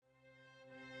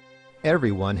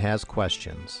Everyone has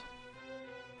questions.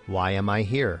 Why am I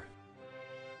here?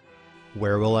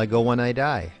 Where will I go when I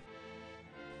die?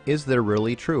 Is there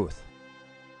really truth?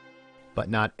 But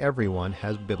not everyone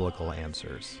has biblical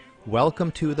answers.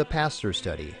 Welcome to The Pastor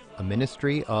Study, a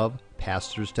ministry of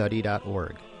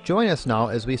pastorstudy.org. Join us now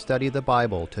as we study the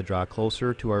Bible to draw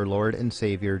closer to our Lord and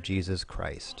Savior Jesus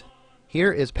Christ.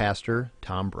 Here is Pastor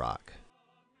Tom Brock.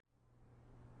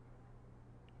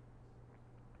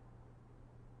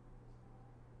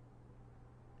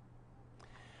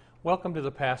 Welcome to the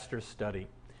Pastor's Study.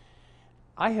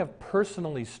 I have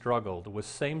personally struggled with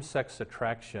same-sex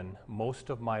attraction most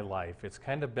of my life. It's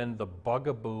kind of been the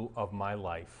bugaboo of my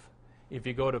life. If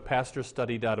you go to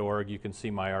pastorstudy.org, you can see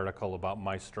my article about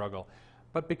my struggle.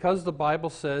 But because the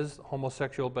Bible says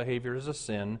homosexual behavior is a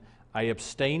sin, I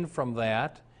abstain from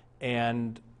that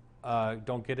and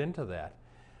don't get into that.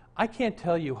 I can't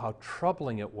tell you how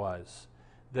troubling it was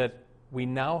that we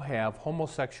now have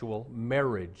homosexual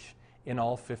marriage in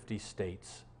all 50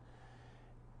 states.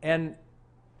 And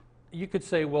you could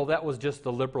say, well, that was just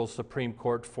the liberal Supreme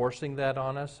Court forcing that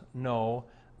on us. No.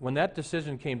 When that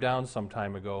decision came down some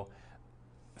time ago,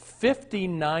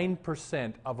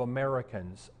 59% of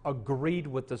Americans agreed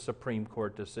with the Supreme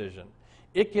Court decision.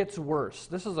 It gets worse.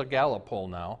 This is a Gallup poll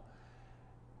now.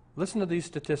 Listen to these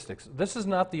statistics. This is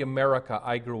not the America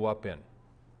I grew up in.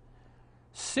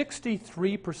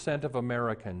 63% of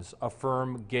Americans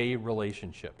affirm gay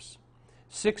relationships.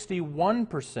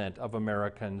 61% of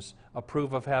Americans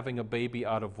approve of having a baby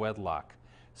out of wedlock.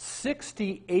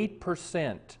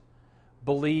 68%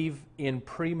 believe in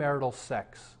premarital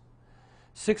sex.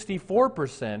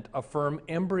 64% affirm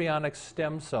embryonic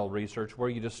stem cell research where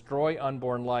you destroy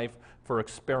unborn life for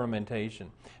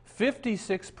experimentation.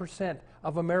 56%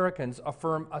 of Americans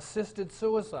affirm assisted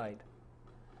suicide.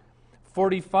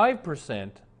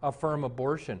 45% affirm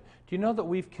abortion. Do you know that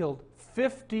we've killed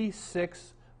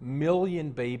 56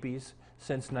 million babies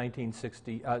since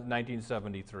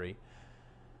 1973?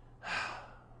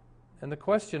 And the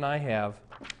question I have,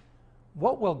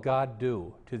 what will God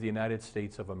do to the United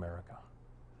States of America?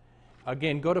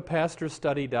 Again, go to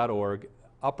pastorstudy.org.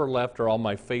 Upper left are all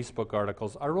my Facebook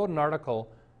articles. I wrote an article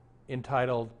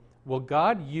entitled, Will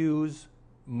God Use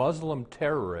Muslim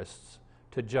Terrorists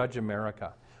to Judge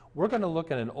America? We're going to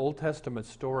look at an Old Testament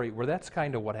story where that's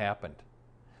kind of what happened.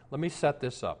 Let me set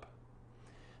this up.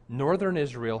 Northern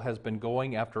Israel has been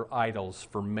going after idols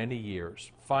for many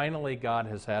years. Finally, God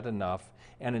has had enough,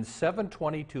 and in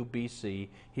 722 BC,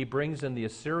 he brings in the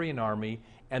Assyrian army,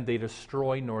 and they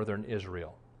destroy northern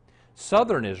Israel.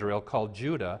 Southern Israel, called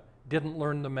Judah, didn't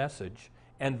learn the message,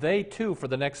 and they too, for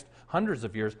the next hundreds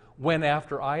of years, went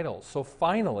after idols. So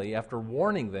finally, after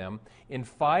warning them, in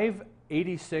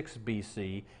 586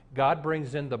 BC, God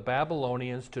brings in the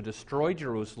Babylonians to destroy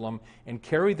Jerusalem and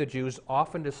carry the Jews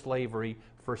off into slavery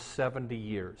for 70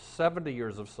 years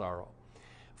of sorrow.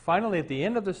 Finally, at the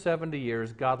end of the 70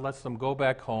 years, God lets them go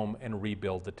back home and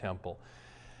rebuild the temple.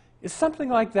 Is something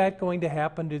like that going to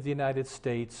happen to the United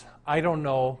States? I don't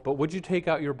know, but would you take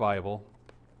out your Bible,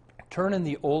 turn in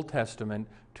the Old Testament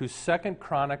to 2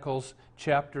 Chronicles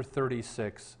chapter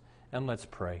 36, and let's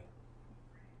pray.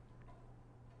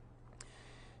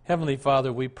 Heavenly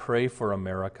Father, we pray for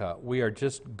America. We are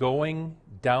just going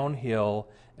downhill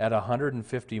at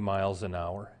 150 miles an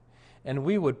hour. And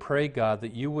we would pray, God,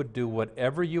 that you would do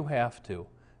whatever you have to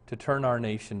turn our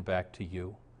nation back to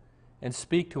you. And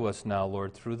speak to us now,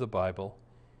 Lord, through the Bible.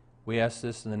 We ask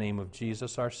this in the name of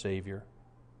Jesus, our Savior.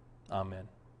 Amen.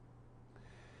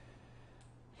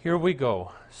 Here we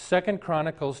go. 2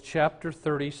 Chronicles chapter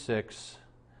 36,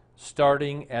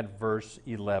 starting at verse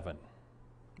 11.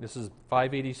 This is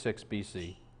 586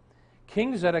 BC.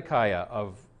 King Zedekiah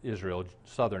of Israel,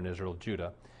 southern Israel,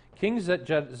 Judah. King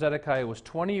Zedekiah was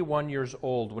 21 years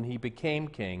old when he became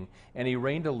king, and he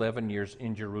reigned 11 years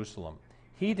in Jerusalem.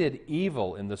 He did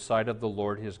evil in the sight of the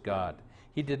Lord his God.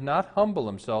 He did not humble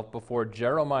himself before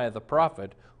Jeremiah the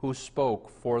prophet, who spoke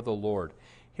for the Lord.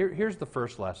 Here's the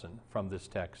first lesson from this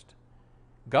text.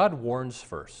 God warns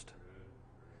first.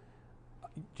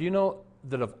 Do you know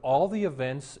that of all the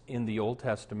events in the Old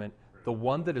Testament, the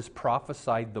one that is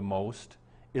prophesied the most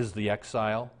is the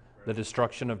exile, the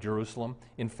destruction of Jerusalem?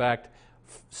 In fact,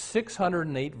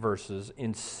 608 verses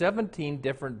in 17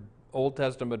 different Old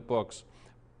Testament books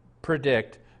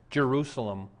predict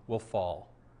Jerusalem will fall.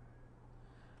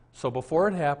 So before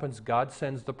it happens, God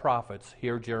sends the prophets,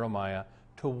 here Jeremiah,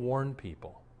 to warn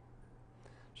people.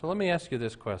 So let me ask you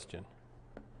this question.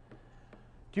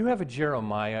 Do you have a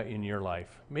Jeremiah in your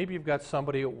life? Maybe you've got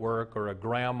somebody at work or a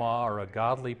grandma or a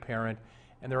godly parent,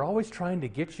 and they're always trying to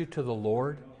get you to the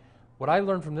Lord. What I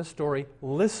learned from this story,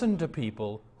 listen to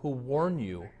people who warn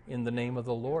you in the name of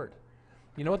the Lord.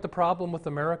 You know what the problem with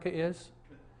America is?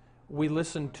 We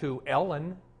listen to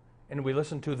Ellen, and we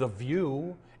listen to The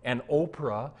View, and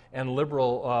Oprah, and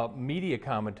liberal media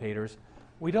commentators.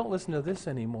 We don't listen to this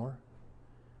anymore.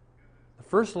 The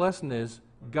first lesson is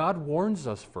God warns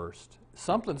us first.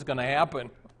 Something's going to happen.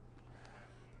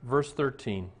 Verse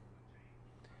 13.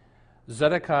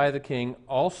 Zedekiah the king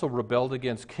also rebelled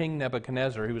against King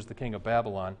Nebuchadnezzar, he was the king of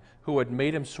Babylon, who had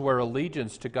made him swear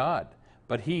allegiance to God.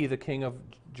 But he, the king of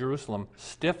Jerusalem,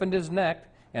 stiffened his neck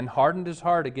and hardened his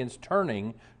heart against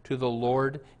turning to the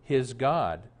Lord his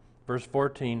God. Verse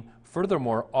 14,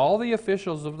 furthermore, all the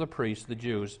officials of the priests, the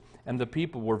Jews, and the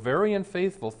people were very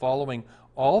unfaithful, following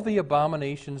all the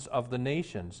abominations of the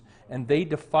nations, and they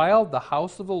defiled the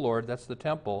house of the Lord, that's the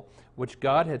temple, which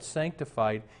God had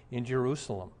sanctified in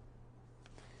Jerusalem.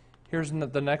 Here's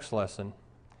the next lesson.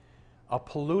 A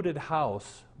polluted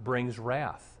house brings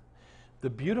wrath. The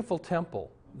beautiful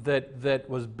temple that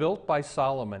was built by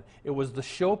Solomon, it was the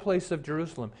showplace of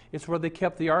Jerusalem. It's where they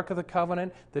kept the Ark of the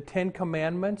Covenant, the Ten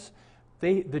Commandments.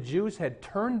 The Jews had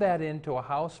turned that into a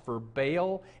house for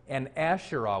Baal and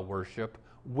Asherah worship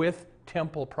with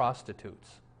temple prostitutes.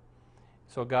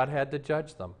 So God had to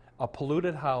judge them. A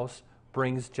polluted house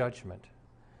brings judgment.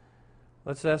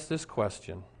 Let's ask this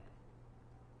question.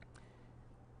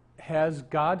 Has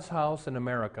God's house in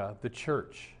America, the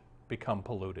church, become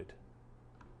polluted?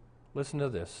 Listen to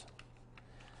this.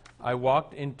 I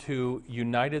walked into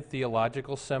United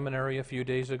Theological Seminary a few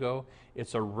days ago.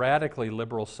 It's a radically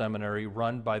liberal seminary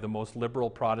run by the most liberal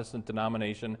Protestant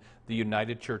denomination, the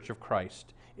United Church of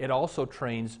Christ. It also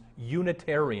trains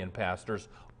Unitarian pastors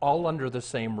all under the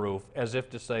same roof, as if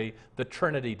to say the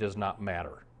Trinity does not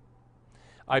matter.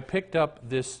 I picked up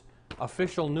this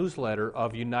official newsletter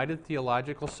of United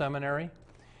Theological Seminary.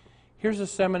 Here's a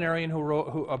seminarian who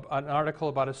wrote an article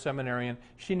about a seminarian.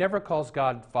 She never calls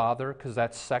God Father because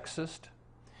that's sexist.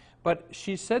 But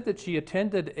she said that she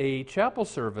attended a chapel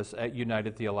service at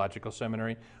United Theological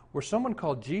Seminary where someone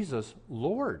called Jesus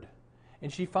Lord.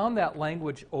 And she found that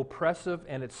language oppressive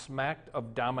and it smacked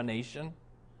of domination.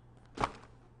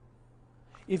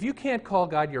 If you can't call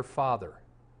God your Father,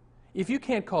 if you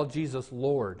can't call Jesus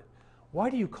Lord, why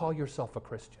do you call yourself a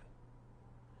Christian?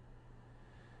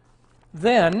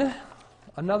 Then,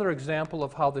 another example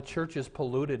of how the church is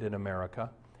polluted in America,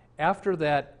 after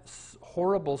that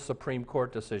horrible Supreme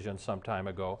Court decision some time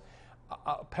ago,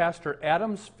 Pastor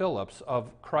Adams Phillips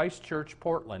of Christ Church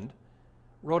Portland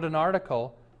wrote an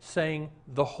article saying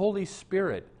the Holy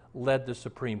Spirit led the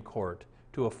Supreme Court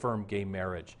to affirm gay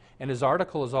marriage. And his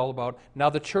article is all about, now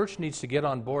the church needs to get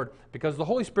on board because the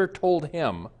Holy Spirit told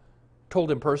him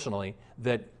personally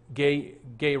that gay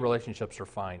relationships are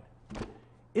fine.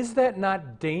 Is that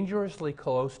not dangerously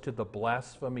close to the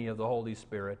blasphemy of the Holy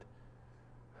Spirit?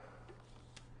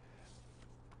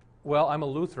 Well, I'm a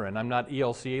Lutheran. I'm not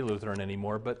ELCA Lutheran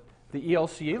anymore, but the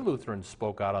ELCA Lutherans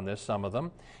spoke out on this, some of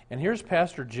them. And here's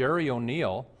Pastor Jerry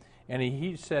O'Neill, and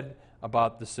he said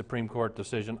about the Supreme Court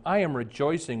decision, I am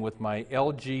rejoicing with my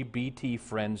LGBT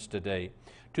friends today.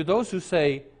 To those who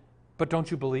say, but don't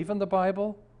you believe in the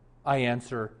Bible? I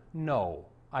answer, no,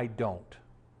 I don't.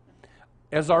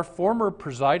 As our former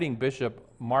presiding bishop,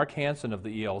 Mark Hansen of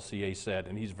the ELCA said,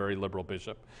 and he's a very liberal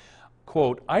bishop,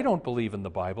 quote, I don't believe in the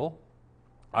Bible.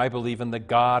 I believe in the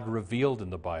God revealed in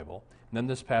the Bible. And then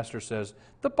this pastor says,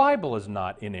 the Bible is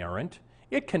not inerrant.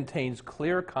 It contains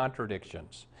clear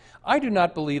contradictions. I do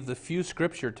not believe the few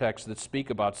scripture texts that speak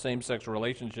about same-sex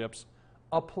relationships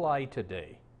apply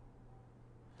today.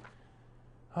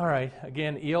 All right,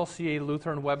 again, ELCA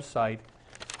Lutheran website,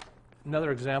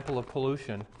 another example of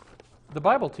pollution. The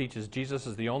Bible teaches Jesus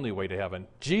is the only way to heaven.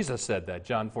 Jesus said that,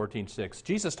 John 14:6.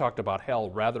 Jesus talked about hell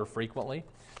rather frequently.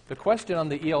 The question on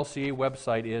the ELCA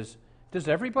website is, does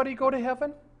everybody go to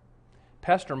heaven?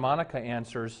 Pastor Monica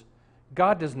answers,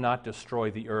 God does not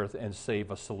destroy the earth and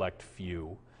save a select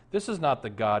few. This is not the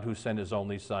God who sent his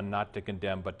only Son not to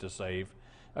condemn but to save.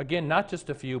 Again, not just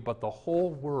a few, but the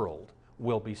whole world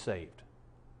will be saved.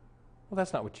 Well,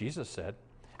 that's not what Jesus said.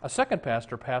 A second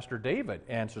pastor, Pastor David,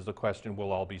 answers the question,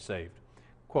 will all be saved?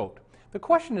 Quote, the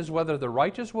question is whether the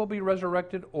righteous will be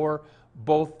resurrected or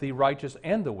both the righteous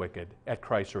and the wicked at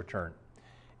Christ's return.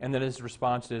 And then his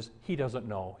response is, he doesn't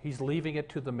know. He's leaving it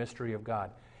to the mystery of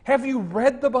God. Have you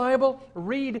read the Bible?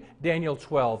 Read Daniel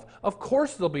 12. Of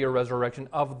course there'll be a resurrection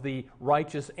of the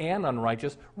righteous and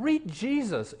unrighteous. Read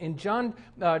Jesus in John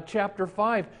chapter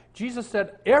 5. Jesus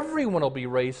said everyone will be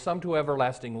raised, some to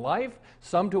everlasting life,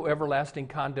 some to everlasting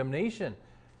condemnation.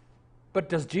 But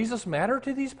does Jesus matter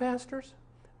to these pastors?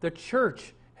 The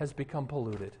church has become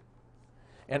polluted.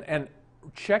 And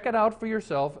check it out for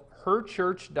yourself,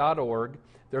 herchurch.org.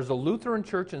 There's a Lutheran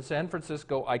church in San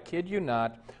Francisco, I kid you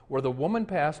not, where the woman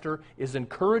pastor is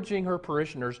encouraging her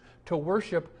parishioners to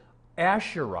worship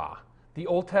Asherah, the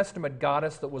Old Testament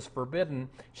goddess that was forbidden.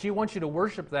 She wants you to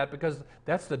worship that because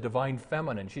that's the divine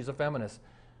feminine. She's a feminist.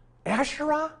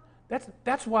 Asherah?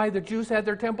 That's why the Jews had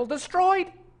their temple destroyed.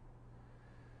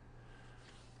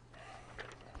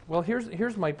 Well,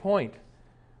 here's my point.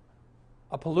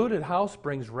 A polluted house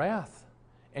brings wrath.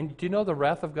 And do you know the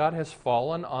wrath of God has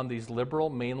fallen on these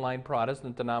liberal mainline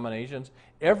Protestant denominations?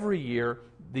 Every year,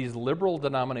 these liberal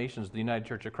denominations, the United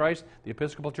Church of Christ, the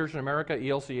Episcopal Church in America,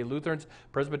 ELCA Lutherans,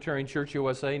 Presbyterian Church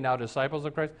USA, now Disciples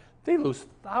of Christ, they lose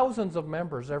thousands of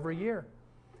members every year.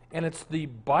 And it's the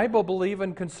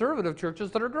Bible-believing conservative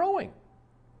churches that are growing.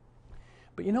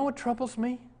 But you know what troubles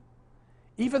me?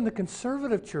 Even the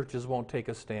conservative churches won't take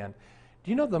a stand. Do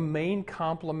you know the main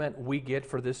compliment we get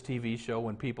for this TV show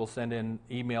when people send in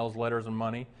emails, letters, and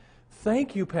money?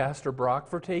 Thank you, Pastor Brock,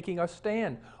 for taking a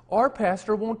stand. Our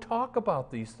pastor won't talk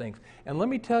about these things. And let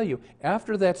me tell you,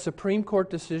 after that Supreme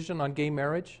Court decision on gay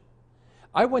marriage,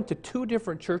 I went to 2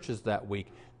 different churches that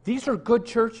week. These are good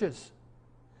churches.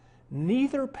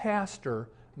 Neither pastor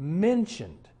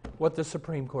mentioned what the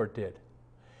Supreme Court did.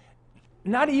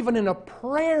 Not even in a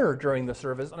prayer during the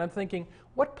service. And I'm thinking,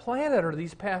 what planet are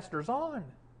these pastors on?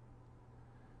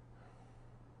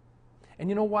 And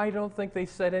you know why I don't think they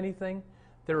said anything?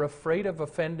 They're afraid of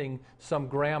offending some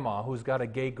grandma who's got a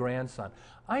gay grandson.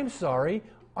 I'm sorry,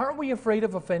 aren't we afraid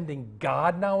of offending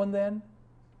God now and then?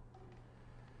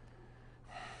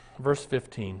 Verse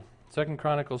 15, 2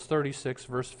 Chronicles 36,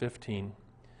 verse 15.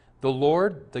 The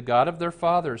Lord, the God of their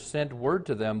fathers, sent word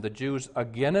to them, the Jews,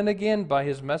 again and again by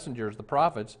his messengers, the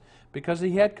prophets, because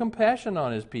he had compassion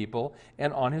on his people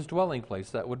and on his dwelling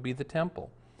place. That would be the temple.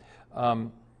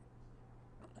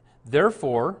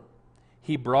 Therefore,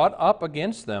 he brought up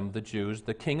against them, the Jews,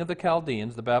 the king of the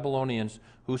Chaldeans, the Babylonians,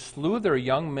 who slew their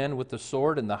young men with the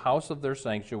sword in the house of their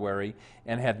sanctuary,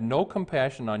 and had no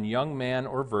compassion on young man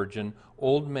or virgin,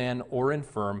 old man or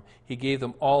infirm. He gave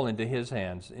them all into his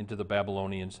hands, into the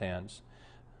Babylonians' hands.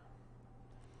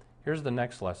 Here's the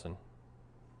next lesson.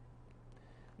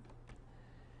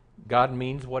 God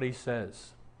means what he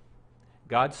says.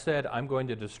 God said, I'm going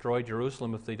to destroy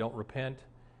Jerusalem if they don't repent.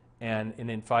 And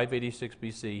in 586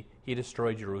 BC, he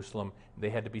destroyed Jerusalem.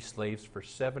 They had to be slaves for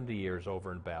 70 years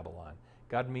over in Babylon.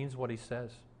 God means what he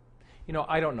says. You know,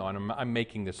 I don't know, and I'm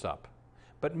making this up.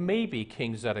 But maybe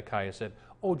King Zedekiah said,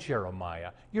 oh,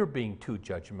 Jeremiah, you're being too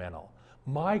judgmental.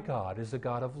 My God is a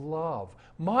God of love.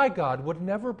 My God would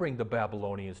never bring the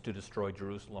Babylonians to destroy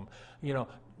Jerusalem. You know,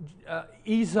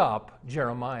 ease up,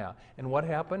 Jeremiah. And what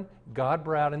happened? God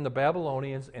brought in the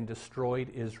Babylonians and destroyed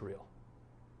Israel.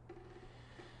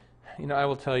 You know, I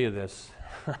will tell you this.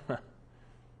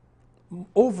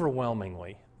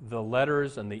 Overwhelmingly, the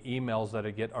letters and the emails that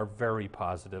I get are very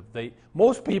positive.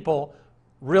 Most people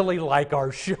really like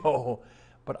our show,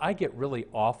 but I get really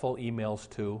awful emails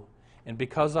too. And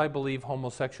because I believe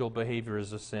homosexual behavior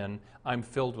is a sin, I'm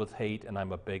filled with hate and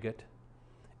I'm a bigot.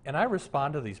 And I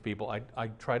respond to these people. I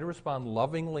try to respond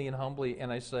lovingly and humbly,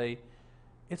 and I say,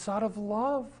 it's out of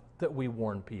love that we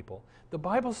warn people. The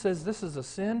Bible says this is a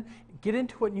sin. Get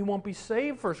into it and you won't be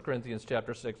saved, 1 Corinthians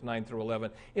chapter 6, 9 through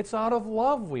 11. It's out of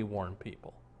love we warn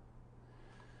people.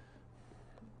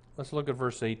 Let's look at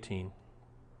verse 18.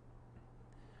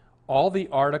 All the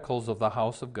articles of the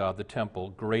house of God, the temple,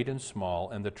 great and small,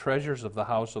 and the treasures of the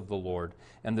house of the Lord,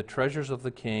 and the treasures of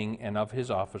the king and of his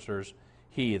officers,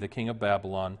 he, the king of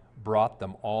Babylon, brought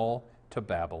them all to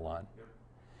Babylon.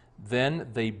 Then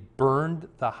they burned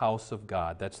the house of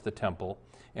God, that's the temple,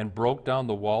 and broke down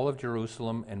the wall of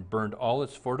Jerusalem and burned all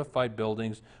its fortified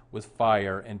buildings with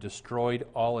fire and destroyed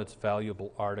all its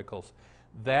valuable articles.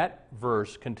 That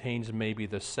verse contains maybe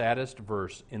the saddest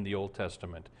verse in the Old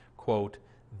Testament. Quote,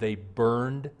 they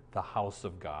burned the house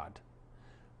of God.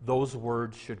 Those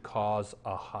words should cause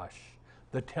a hush.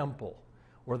 The temple,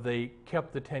 where they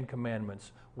kept the Ten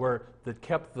Commandments, where they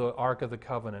kept the Ark of the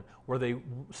Covenant, where they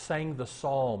sang the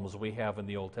Psalms we have in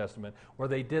the Old Testament, where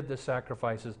they did the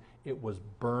sacrifices, it was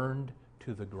burned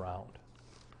to the ground.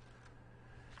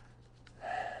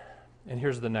 And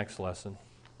here's the next lesson.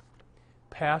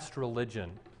 Past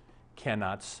religion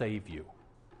cannot save you.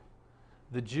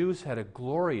 The Jews had a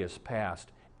glorious past.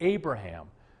 Abraham,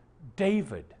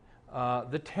 David,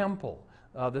 the temple,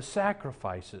 the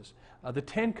sacrifices, the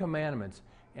Ten Commandments,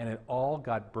 and it all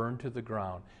got burned to the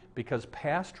ground because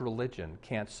past religion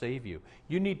can't save you.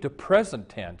 You need to present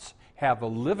tense have a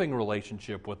living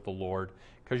relationship with the Lord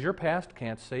because your past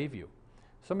can't save you.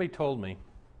 Somebody told me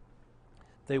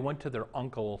they went to their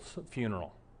uncle's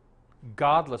funeral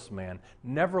godless man,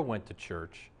 never went to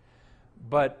church.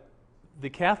 But the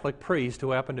Catholic priest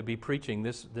who happened to be preaching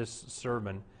this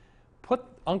sermon put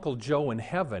Uncle Joe in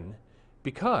heaven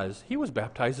because he was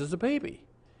baptized as a baby.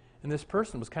 And this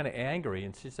person was kind of angry,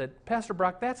 and she said, Pastor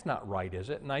Brock, that's not right,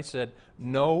 is it? And I said,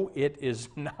 no, it is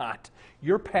not.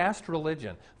 You're past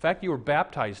religion. In fact, you were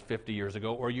baptized 50 years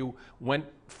ago, or you went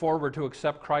forward to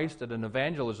accept Christ at an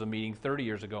evangelism meeting 30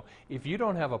 years ago. If you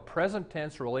don't have a present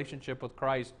tense relationship with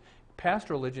Christ,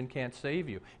 past religion can't save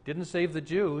you. It didn't save the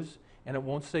Jews, and it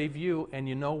won't save you. And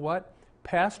you know what?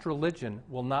 Past religion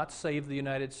will not save the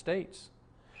United States.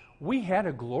 We had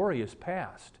a glorious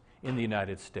past in the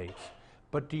United States.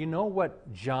 But do you know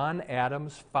what John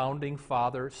Adams, founding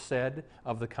father, said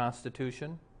of the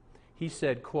Constitution? He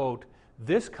said, quote,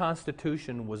 "This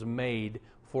Constitution was made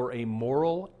for a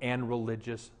moral and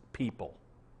religious people."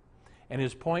 And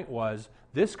his point was,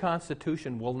 this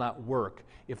Constitution will not work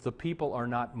if the people are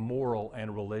not moral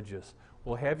and religious.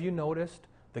 Well, have you noticed?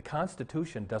 The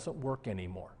Constitution doesn't work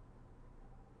anymore.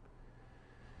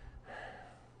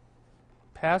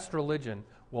 Past religion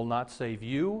will not save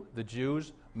you, the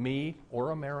Jews, me,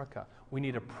 or America. We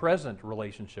need a present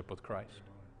relationship with Christ.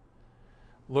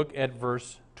 Look at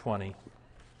verse 20.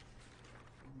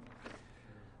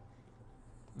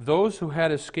 Those who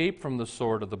had escaped from the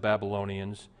sword of the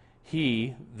Babylonians,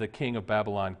 he, the king of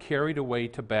Babylon, carried away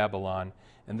to Babylon,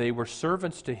 and they were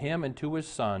servants to him and to his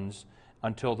sons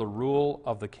until the rule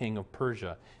of the king of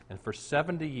Persia. And for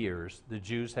 70 years, the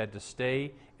Jews had to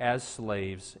stay as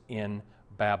slaves in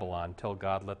Babylon till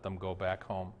God let them go back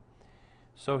home.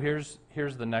 So here's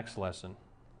the next lesson.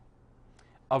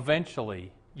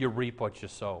 Eventually, you reap what you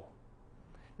sow.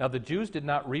 Now, the Jews did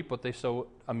not reap what they sowed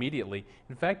immediately.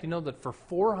 In fact, you know that for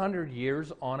 400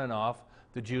 years on and off,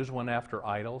 the Jews went after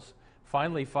idols.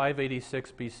 Finally,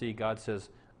 586 BC, God says,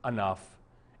 enough,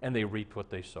 and they reaped what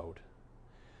they sowed.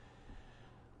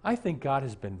 I think God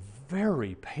has been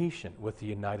very patient with the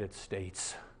United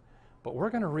States, but we're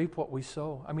going to reap what we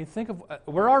sow. I mean, think of,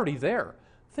 we're already there.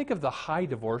 Think of the high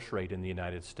divorce rate in the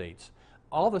United States,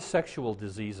 all the sexual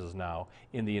diseases now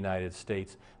in the United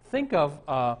States. Think of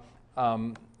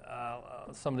some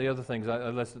of the other things,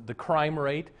 the crime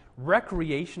rate,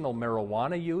 recreational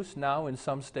marijuana use now in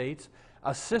some states,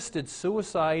 assisted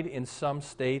suicide in some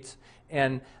states,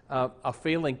 and a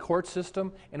failing court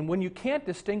system. And when you can't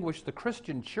distinguish the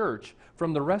Christian church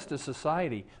from the rest of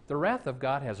society, the wrath of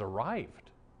God has arrived.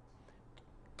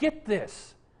 Get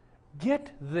this.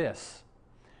 Get this.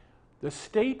 The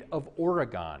state of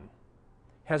Oregon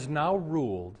has now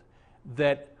ruled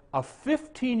that a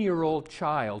 15-year-old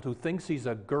child who thinks he's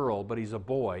a girl but he's a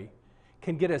boy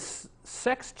can get a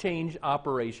sex change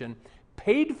operation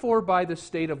paid for by the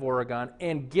state of Oregon,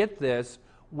 and get this,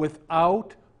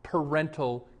 without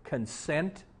parental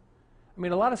consent. I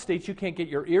mean, a lot of states you can't get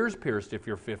your ears pierced if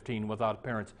you're 15 without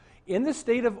parents. In the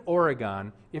state of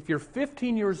Oregon, if you're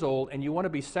 15 years old and you want to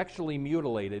be sexually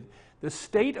mutilated, the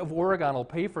state of Oregon will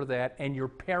pay for that, and your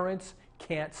parents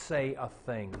can't say a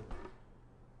thing.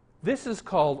 This is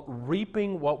called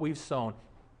reaping what we've sown.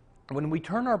 When we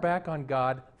turn our back on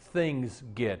God, things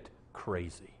get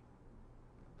crazy.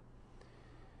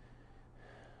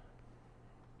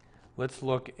 Let's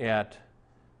look at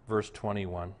verse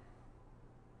 21.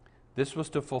 This was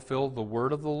to fulfill the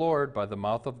word of the Lord by the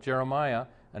mouth of Jeremiah,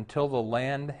 until the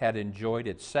land had enjoyed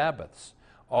its Sabbaths.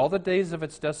 All the days of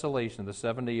its desolation, the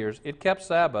 70 years, it kept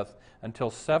Sabbath until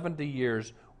 70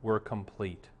 years were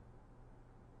complete.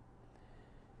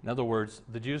 In other words,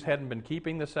 the Jews hadn't been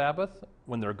keeping the Sabbath.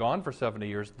 When they're gone for 70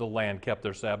 years, the land kept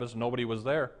their Sabbaths. Nobody was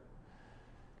there.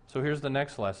 So here's the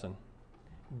next lesson.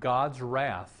 God's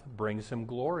wrath brings him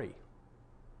glory.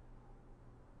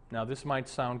 Now, this might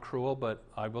sound cruel, but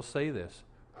I will say this.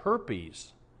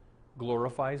 Herpes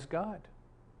glorifies God.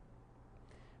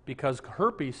 Because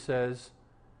herpes says,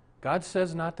 God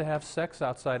says not to have sex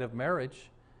outside of marriage.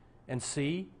 And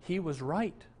see, he was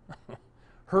right.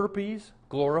 Herpes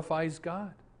glorifies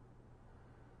God.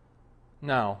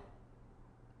 Now,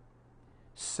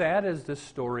 sad as this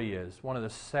story is, one of the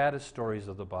saddest stories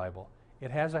of the Bible, it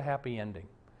has a happy ending.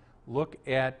 Look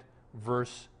at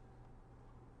verse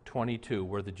 22,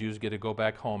 where the Jews get to go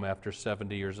back home after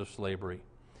 70 years of slavery.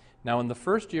 Now, in the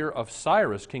first year of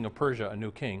Cyrus, king of Persia, a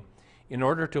new king, in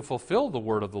order to fulfill the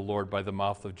word of the Lord by the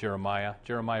mouth of Jeremiah,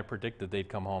 Jeremiah predicted they'd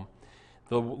come home,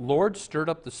 the Lord stirred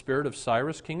up the spirit of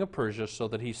Cyrus, king of Persia, so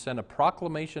that he sent a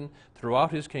proclamation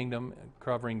throughout his kingdom,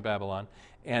 covering Babylon,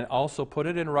 and also put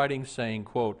it in writing, saying,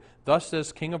 quote, "Thus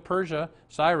says King of Persia,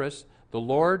 Cyrus, The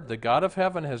Lord, the God of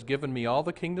heaven, has given me all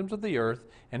the kingdoms of the earth,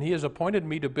 and he has appointed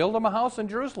me to build him a house in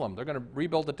Jerusalem. They're going to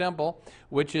rebuild the temple,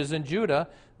 which is in Judah.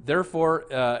 Therefore,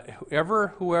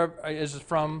 whoever is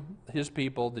from his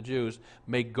people, the Jews,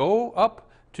 may go up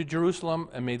to Jerusalem,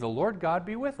 and may the Lord God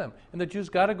be with them. And the Jews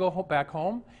got to go back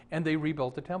home, and they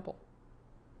rebuilt the temple.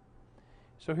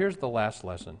 So here's the last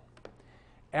lesson.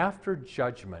 After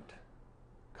judgment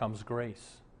comes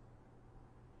grace.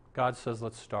 God says,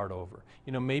 let's start over.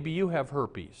 You know, maybe you have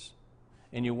herpes,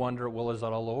 and you wonder, well, is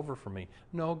that all over for me?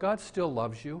 No, God still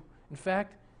loves you. In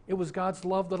fact, it was God's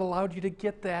love that allowed you to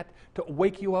get that, to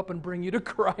wake you up and bring you to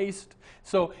Christ.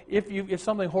 So if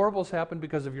something horrible has happened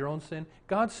because of your own sin,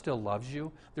 God still loves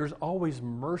you. There's always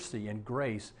mercy and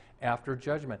grace after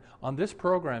judgment. On this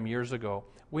program years ago,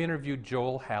 we interviewed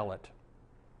Joel Hallett.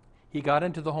 He got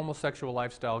into the homosexual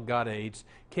lifestyle, got AIDS,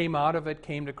 came out of it,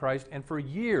 came to Christ, and for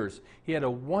years he had a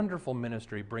wonderful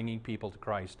ministry bringing people to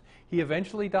Christ. He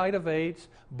eventually died of AIDS,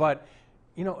 but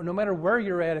you know, no matter where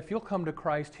you're at, if you'll come to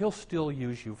Christ, he'll still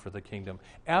use you for the kingdom.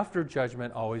 After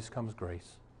judgment always comes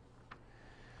grace.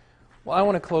 Well, I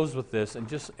want to close with this and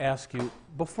just ask you,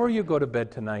 before you go to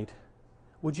bed tonight,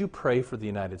 would you pray for the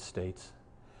United States?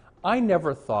 I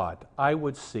never thought I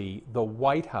would see the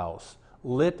White House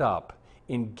lit up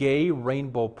in gay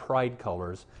rainbow pride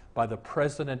colors by the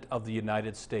President of the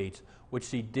United States, which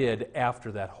he did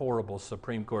after that horrible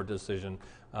Supreme Court decision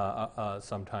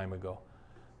some time ago.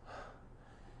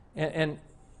 And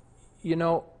you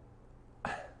know,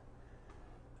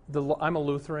 I'm a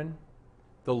Lutheran.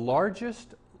 The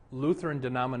largest Lutheran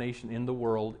denomination in the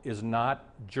world is not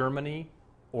Germany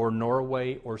or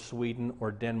Norway or Sweden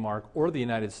or Denmark or the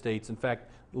United States. In fact,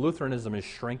 Lutheranism is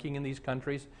shrinking in these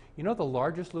countries. You know the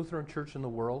largest Lutheran church in the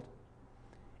world?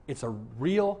 It's a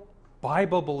real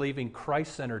Bible-believing,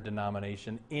 Christ-centered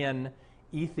denomination in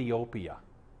Ethiopia,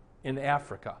 in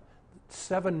Africa.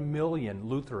 7 million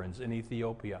Lutherans in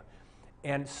Ethiopia.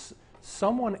 And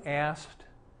someone asked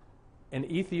an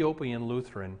Ethiopian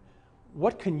Lutheran,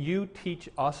 what can you teach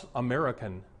us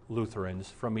American Lutherans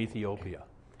from Ethiopia?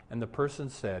 And the person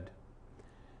said,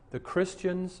 the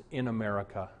Christians in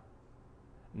America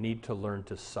need to learn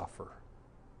to suffer.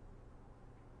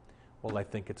 Well, I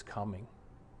think it's coming.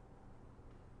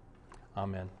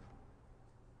 Amen.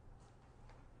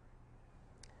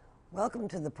 Welcome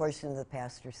to the portion of the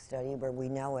Pastor's Study where we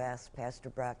now ask Pastor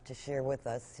Brock to share with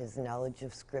us his knowledge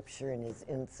of Scripture and his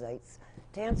insights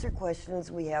to answer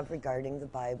questions we have regarding the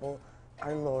Bible,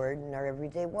 our Lord, and our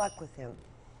everyday walk with Him.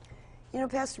 You know,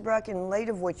 Pastor Brock, in light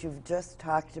of what you've just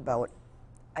talked about,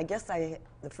 I guess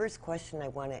the first question I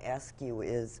want to ask you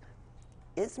is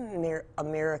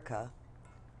America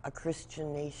a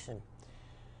Christian nation?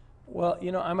 Well,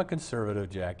 you know, I'm a conservative,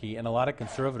 Jackie, and a lot of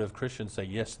conservative Christians say,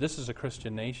 yes, this is a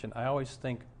Christian nation. I always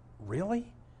think,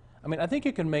 really? I mean, I think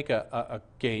you can make a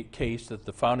case that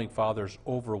the Founding Fathers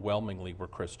overwhelmingly were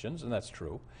Christians, and that's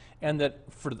true, and that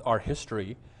for our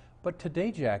history. But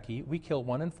today, Jackie, we kill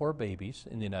 1 in 4 babies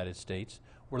in the United States.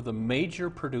 We're the major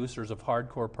producers of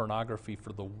hardcore pornography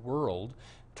for the world.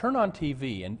 Turn on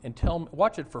TV and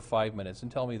watch it for 5 minutes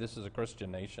and tell me this is a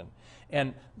Christian nation.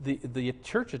 And the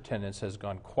church attendance has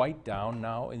gone quite down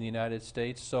now in the United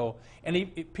States. So, and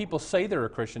people say they're a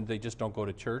Christian, they just don't go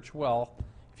to church. Well,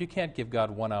 if you can't give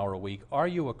God 1 hour a week, are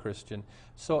you a Christian?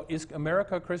 So is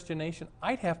America a Christian nation?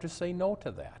 I'd have to say no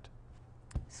to that.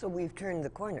 So we've turned the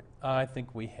corner. I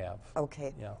think we have.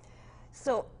 Okay. Yeah.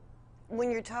 So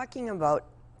when you're talking about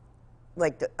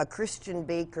like a Christian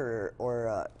baker or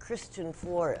a Christian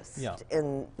florist, Yeah.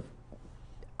 and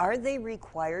are they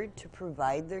required to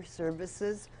provide their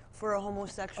services for a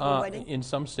homosexual wedding? In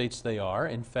some states they are.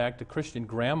 In fact, a Christian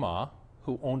grandma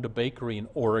who owned a bakery in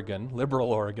Oregon,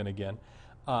 liberal Oregon again,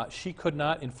 she could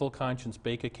not in full conscience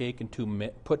bake a cake and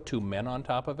put 2 men on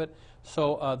top of it.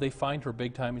 So they fined her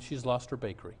big time and she's lost her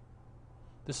bakery.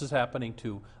 This is happening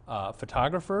to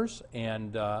photographers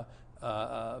and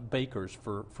bakers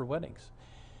for weddings.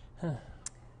 Huh.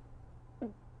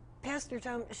 Pastor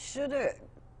Tom, should a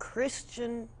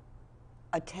Christian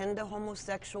attend a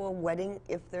homosexual wedding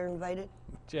if they're invited?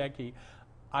 Jackie,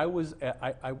 I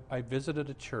visited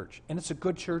a church, and it's a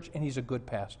good church, and he's a good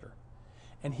pastor.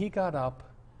 And he got up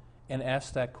and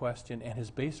asked that question, and his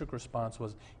basic response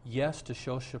was, yes, to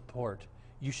show support,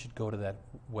 you should go to that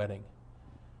wedding.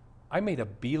 I made a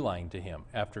beeline to him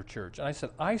after church, and I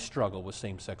said, I struggle with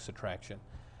same-sex attraction.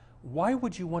 Why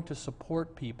would you want to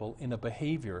support people in a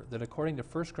behavior that, according to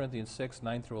 1 Corinthians 6,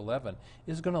 9 through 11,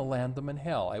 is going to land them in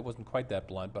hell? I wasn't quite that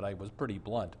blunt, but I was pretty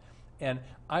blunt. And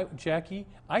Jackie,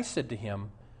 I said to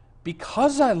him,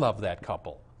 because I love that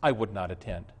couple, I would not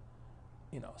attend.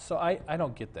 You know, so I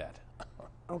don't get that.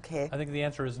 Okay. I think the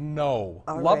answer is no.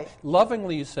 All right.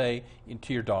 Lovingly you say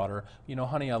to your daughter, you know,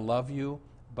 honey, I love you,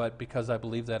 but because I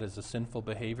believe that is a sinful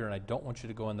behavior and I don't want you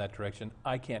to go in that direction,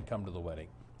 I can't come to the wedding.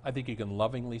 I think you can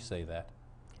lovingly say that.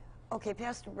 Okay,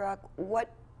 Pastor Brock,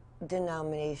 what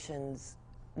denominations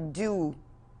do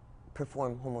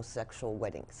perform homosexual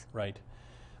weddings? Right.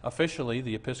 Officially,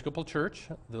 the Episcopal Church,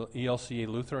 the ELCA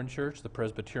Lutheran Church, the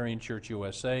Presbyterian Church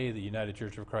USA, the United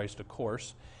Church of Christ, of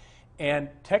course. And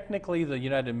technically, the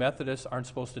United Methodists aren't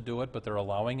supposed to do it, but they're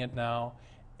allowing it now.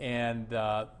 And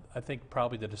I think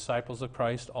probably the Disciples of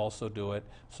Christ also do it.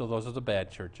 So those are the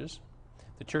bad churches.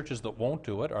 The churches that won't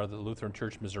do it are the Lutheran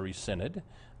Church Missouri Synod,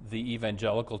 the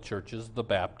evangelical churches, the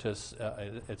Baptists,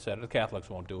 etc. The Catholics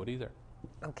won't do it either.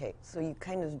 Okay, so you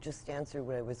kind of just answered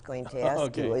what I was going to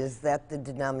ask you. Is that the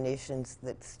denominations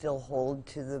that still hold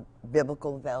to the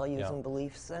biblical values and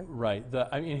beliefs then? Right.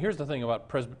 I mean, here's the thing about,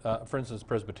 for instance,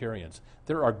 Presbyterians.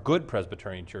 There are good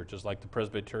Presbyterian churches, like the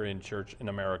Presbyterian Church in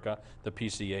America, the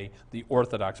PCA, the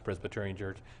Orthodox Presbyterian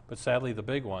Church, but sadly the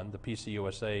big one, the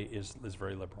PCUSA, is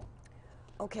very liberal.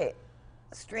 Okay,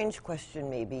 a strange question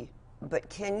maybe, but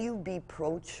can you be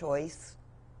pro-choice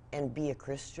and be a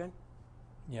Christian?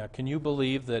 Yeah, can you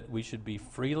believe that we should be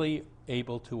freely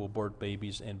able to abort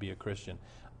babies and be a Christian?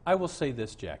 I will say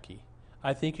this, Jackie.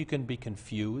 I think you can be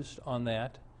confused on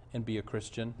that and be a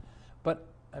Christian, but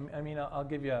I mean, I'll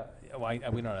give you,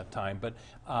 we don't have time, but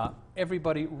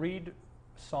everybody read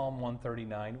Psalm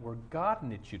 139, where God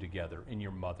knit you together in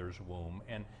your mother's womb,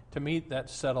 and to me that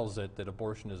settles it, that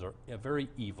abortion is a very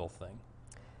evil thing.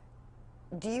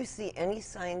 Do you see any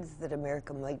signs that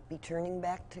America might be turning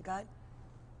back to God?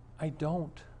 I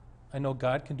don't. I know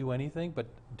God can do anything, but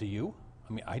do you?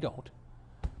 I mean, I don't.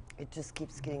 It just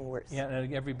keeps getting worse. Yeah,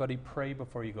 and everybody pray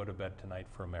before you go to bed tonight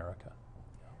for America.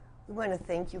 We want to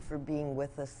thank you for being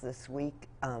with us this week.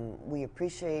 We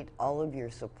appreciate all of your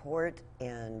support,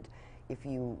 and if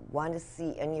you want to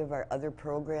see any of our other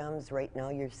programs, right now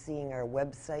you're seeing our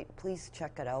website. Please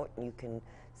check it out, and you can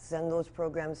send those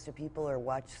programs to people or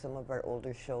watch some of our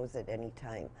older shows at any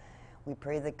time. We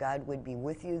pray that God would be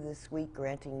with you this week,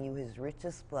 granting you his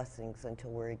richest blessings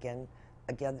until we're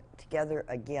together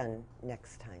again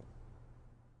next time.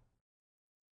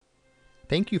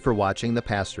 Thank you for watching The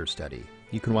Pastor Study.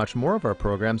 You can watch more of our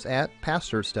programs at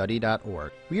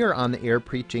pastorstudy.org. We are on the air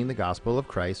preaching the gospel of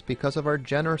Christ because of our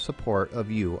generous support of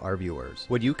you, our viewers.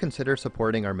 Would you consider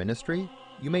supporting our ministry?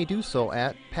 You may do so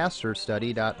at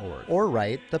pastorstudy.org. Or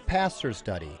write The Pastor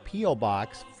Study, P.O.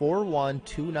 Box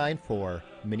 41294,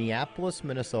 Minneapolis,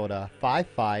 Minnesota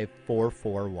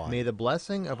 55441. May the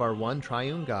blessing of our one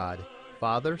triune God,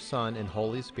 Father, Son, and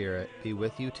Holy Spirit be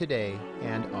with you today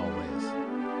and always.